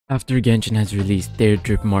After Genshin has released their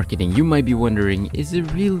drip marketing, you might be wondering, is it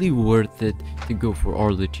really worth it to go for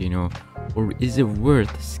Arlecchino? Or is it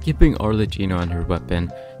worth skipping Arlecchino and her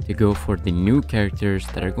weapon to go for the new characters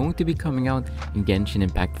that are going to be coming out in Genshin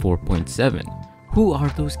Impact 4.7? Who are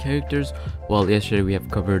those characters? Well, yesterday we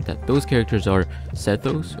have covered that those characters are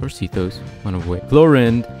Sethos or Sethos, one of which,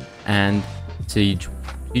 Clorinde, and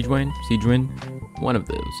Sigewinne, one of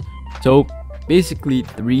those. So basically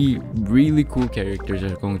 3 really cool characters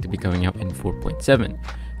are going to be coming out in 4.7.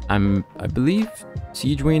 I believe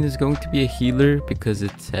Sigewinne is going to be a healer because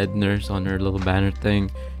it said nurse on her little banner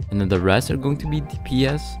thing, and then the rest are going to be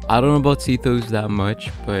DPS. I don't know about Sethos that much,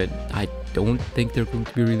 but I don't think they're going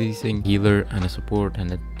to be releasing healer and a support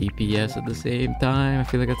and a DPS at the same time. I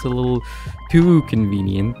feel like that's a little too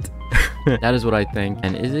convenient. That is what I think.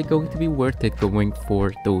 And is it going to be worth it going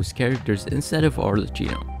for those characters instead of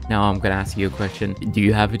Arlecchino? Now I'm gonna ask you a question. Do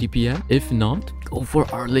you have a DPS? If not, go for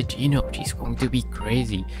Arlecchino. She's going to be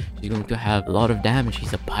crazy. She's going to have a lot of damage.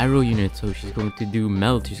 She's a pyro unit, so she's going to do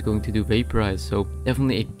melt. She's going to do vaporize. So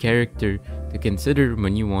definitely a character to consider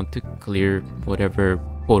when you want to clear whatever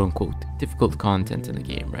quote-unquote difficult content in the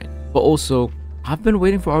game, right? But also, I've been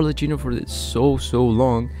waiting for Arlecchino for so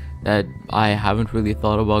long that I haven't really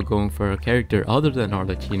thought about going for a character other than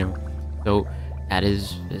Arlecchino. So that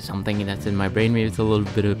is something that's in my brain. Maybe it's a little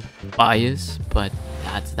bit of bias, but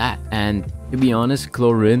that's that. And to be honest,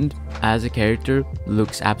 Clorinde as a character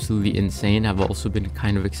looks absolutely insane. I've also been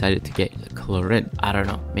kind of excited to get Clorinde. I don't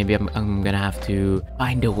know, maybe I'm gonna have to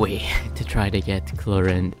find a way to try to get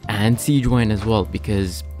Clorinde and Sigewinne as well,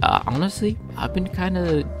 because honestly, I've been kind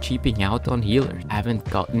of cheaping out on healers. I haven't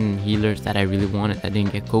gotten healers that I really wanted. I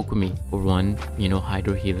didn't get Kokomi for one, you know,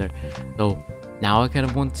 hydro healer. So now I kind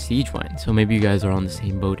of want Sigewinne. So maybe you guys are on the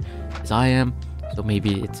same boat as I am, so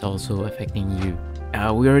maybe it's also affecting you.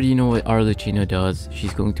 We already know what Arlecchino does.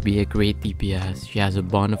 She's going to be a great DPS. She has a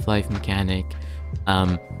bond of life mechanic.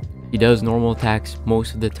 She does normal attacks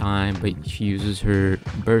most of the time, but she uses her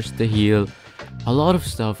burst to heal. A lot of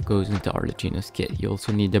stuff goes into Arlecchino's kit. You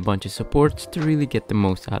also need a bunch of supports to really get the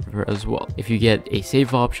most out of her as well. If you get a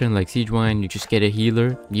safe option like Sigewinne, you just get a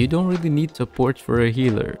healer. You don't really need supports for a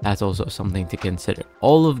healer. That's also something to consider.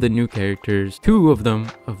 All of the new characters, 2 of them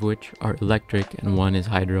of which are electric and 1 is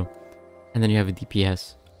hydro. And then you have a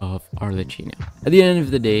DPS of Arlecchino. At the end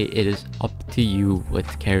of the day, it is up to you what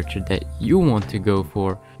character that you want to go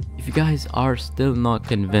for. If you guys are still not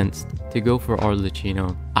convinced to go for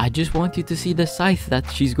Arlecchino, I just want you to see the scythe that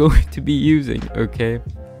she's going to be using, okay?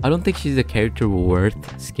 I don't think she's a character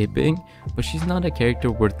worth skipping, but she's not a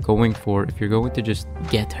character worth going for if you're going to just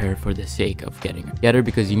get her for the sake of getting her. Get her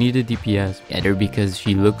because you need a DPS, get her because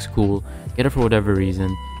she looks cool, get her for whatever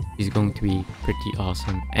reason. She's going to be pretty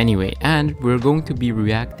awesome anyway, and we're going to be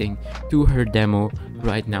reacting to her demo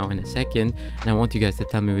right now in a second, and I want you guys to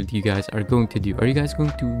tell me what you guys are going to do. Are you guys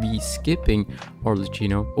going to be skipping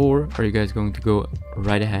Arlecchino, or are you guys going to go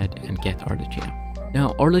right ahead and get Arlecchino?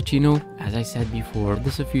 Now Arlecchino, as I said before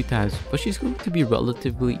this a few times, but she's going to be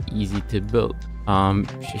relatively easy to build.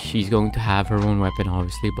 She's going to have her own weapon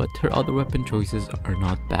obviously, but her other weapon choices are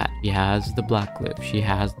not bad. She has the Black Cliff, she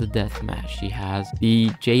has the Death Mash, she has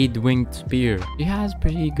the Jade Winged Spear. She has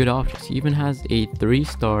pretty good options. She even has a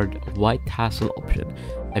 3-starred White Tassel option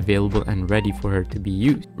available and ready for her to be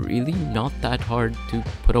used. Really not that hard to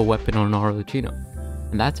put a weapon on Arlecchino,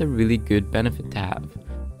 and that's a really good benefit to have.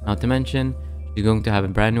 Not to mention, she's going to have a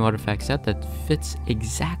brand new artifact set that fits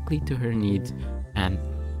exactly to her needs, and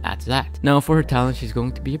that's that. Now for her talent, she's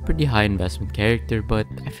going to be a pretty high investment character, but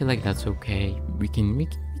I feel like that's okay. We can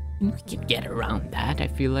get around that, I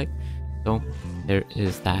feel like. So there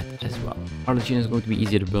is that as well. Arlecchino is going to be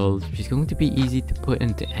easy to build. She's going to be easy to put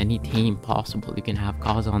into any team possible. You can have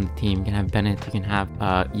Kaza on the team, you can have Bennett, you can have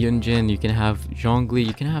Yunjin, you can have Zhongli,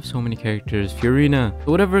 you can have so many characters, Fiorina. So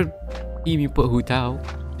whatever team you put Hu Tao,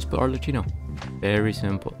 just put Arlecchino. Very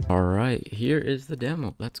simple. Alright, here is the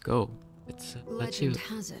demo. Let's go. Let's see. Legend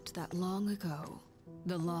has it that long ago,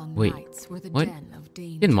 the long Wait, nights were the what? den of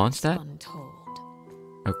Did dangers Mondstadt? untold.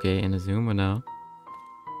 Okay, in a zoom now.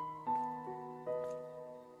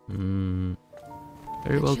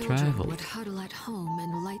 Very well The children traveled. would huddle at home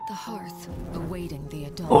and light the hearth, awaiting the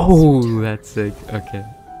adults. Oh, return. that's sick. Okay.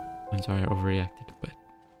 I'm sorry, I overreacted, but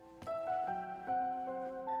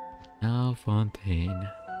now Fontaine.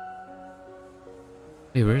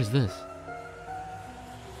 Wait, where is this?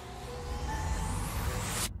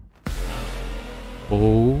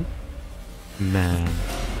 Oh man.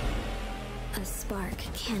 A spark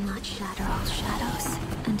cannot shatter all shadows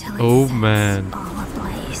until it Oh, sets man. all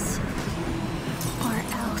ablaze. Or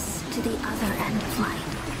else to the other end of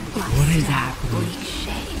light lies What is dark, happening? bleak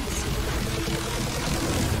shades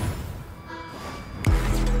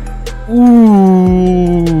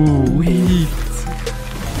Ooh, wait.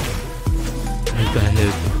 Wait, that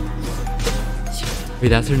hit. Wait,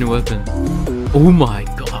 that's her new weapon. Oh my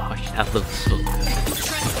gosh, that looks so good.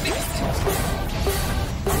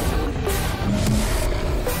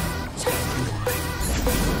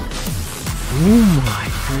 Oh my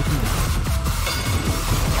goodness.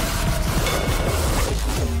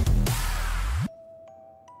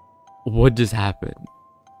 What just happened?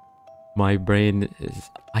 My brain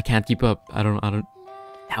is... I can't keep up. I don't...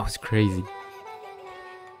 That was crazy.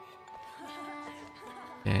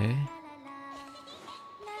 Okay.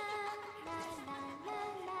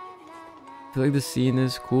 I feel like the scene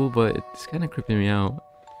is cool, but it's kind of creeping me out.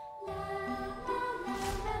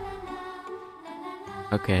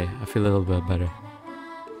 Okay, I feel a little bit better.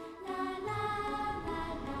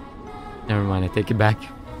 Never mind, I take it back.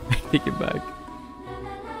 I take it back.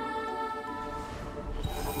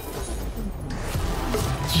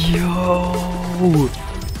 Yo!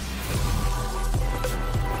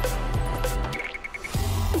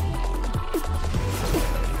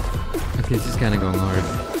 Okay, this is kind of going hard.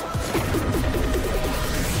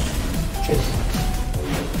 Okay,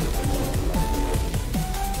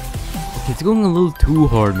 it's going a little too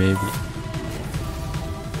hard, maybe.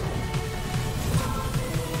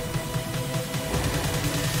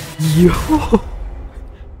 Yo!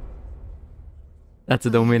 That's a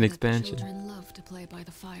domain expansion. Children love to play by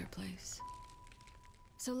the fireplace.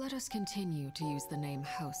 So let us continue to use the name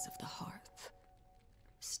House of the Hearth.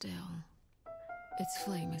 Still, its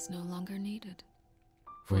flame is no longer needed.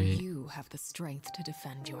 For Wait. you have the strength to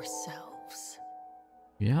defend yourselves.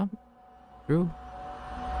 Yeah, true.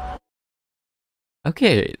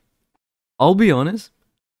 Okay, I'll be honest.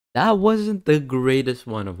 That wasn't the greatest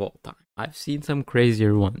one of all time. I've seen some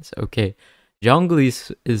crazier ones. Okay,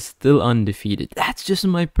 Zhongli is still undefeated. That's just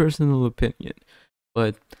my personal opinion.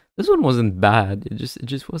 But this one wasn't bad. It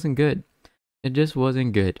just wasn't good. It just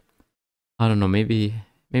wasn't good. I don't know. Maybe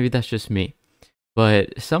that's just me.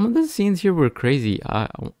 But some of the scenes here were crazy.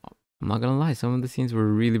 I'm not gonna lie. Some of the scenes were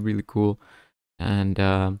really, really cool. And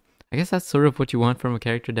I guess that's sort of what you want from a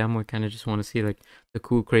character demo. You kind of just want to see like the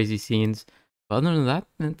cool, crazy scenes. But other than that,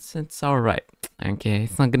 it's alright. Okay,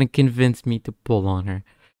 it's not gonna convince me to pull on her.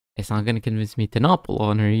 It's not gonna convince me to not pull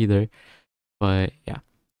on her either. But yeah,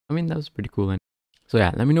 I mean, that was pretty cool. So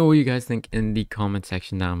yeah, let me know what you guys think in the comment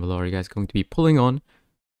section down below. Are you guys going to be pulling on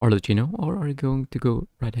Arlecchino, or are you going to go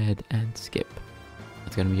right ahead and skip?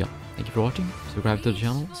 That's gonna be all. Thank you for watching. Subscribe to the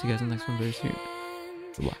channel. See you guys in the next one very soon.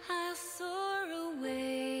 Goodbye.